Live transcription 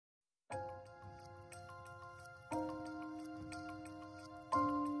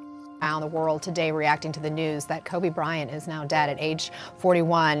Around the world today reacting to the news that Kobe Bryant is now dead at age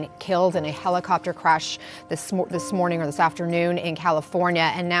 41, killed in a helicopter crash this morning or this afternoon in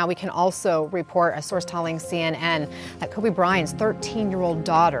California. And now we can also report, a source telling CNN, that Kobe Bryant's 13-year-old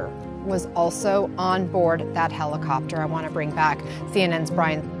daughter was also on board that helicopter. I want to bring back CNN's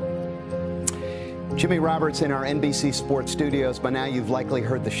Bryant. Jimmy Roberts in our NBC Sports studios. By now, you've likely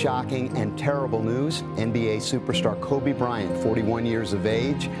heard the shocking and terrible news. NBA superstar Kobe Bryant, 41 years of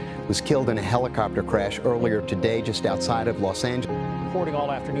age, was killed in a helicopter crash earlier today just outside of Los Angeles. Reporting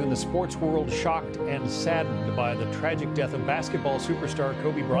all afternoon, the sports world shocked and saddened by the tragic death of basketball superstar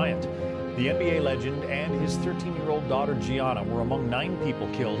Kobe Bryant. The NBA legend and his 13-year-old daughter Gianna were among 9 people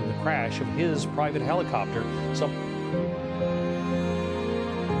killed in the crash of his private helicopter.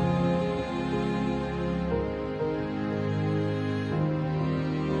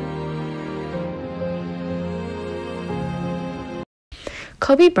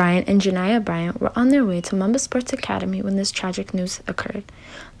 Kobe Bryant and Gianna Bryant were on their way to Mamba Sports Academy when this tragic news occurred.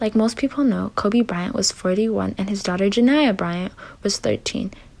 Like most people know, Kobe Bryant was 41 and his daughter Gianna Bryant was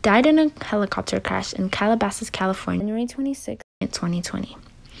 13, died in a helicopter crash in Calabasas, California, January 26, 2020.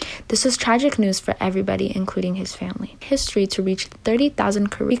 This was tragic news for everybody, including his family. History to reach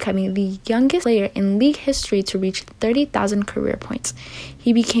 30,000 career, becoming the youngest player in league history to reach 30,000 career points.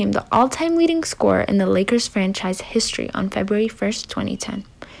 He became the all-time leading scorer in the Lakers franchise history on February 1st, 2010.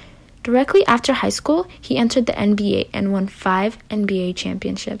 Directly after high school, he entered the NBA and won 5 NBA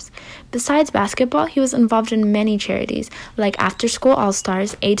championships. Besides basketball, he was involved in many charities like After School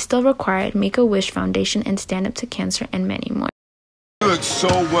All-Stars, Aid Still Required, Make-A-Wish Foundation, and Stand Up to Cancer, and many more. You look so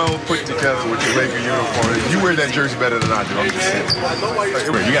well put together with your Laker uniform. You wear that jersey better than I do. I'm just saying.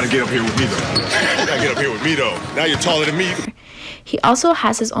 You got to get up here with me, though. You got to get up here with me, though. Now you're taller than me. He also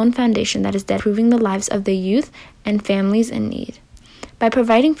has his own foundation that is dedicated to improving the lives of the youth and families in need. By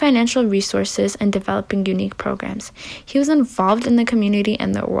providing financial resources and developing unique programs, he was involved in the community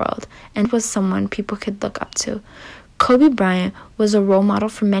and the world, and was someone people could look up to. Kobe Bryant was a role model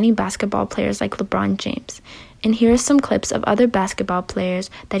for many basketball players like LeBron James. And here are some clips of other basketball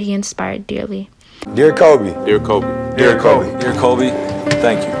players that he inspired dearly. Dear Kobe. Dear Kobe. Dear Kobe. Dear Kobe,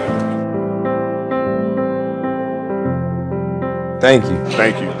 thank you. Thank you.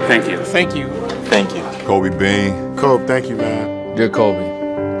 Thank you. Thank you. Thank you. Thank you. Kobe Bean. Kobe, thank you, man. Dear Kobe,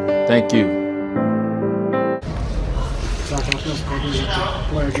 thank you.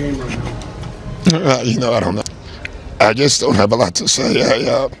 I don't know. I just don't have a lot to say.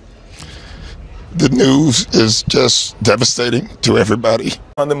 The news is just devastating to everybody.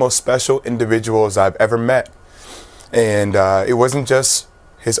 One of the most special individuals I've ever met. And it wasn't just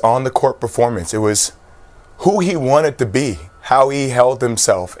his on-the-court performance. It was who he wanted to be, how he held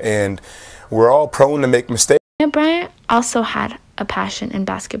himself. And we're all prone to make mistakes. Bryant also had a passion in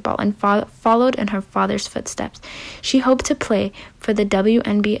basketball and followed in her father's footsteps. She hoped to play for the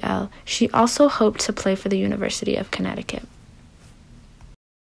WNBL. She also hoped to play for the University of Connecticut.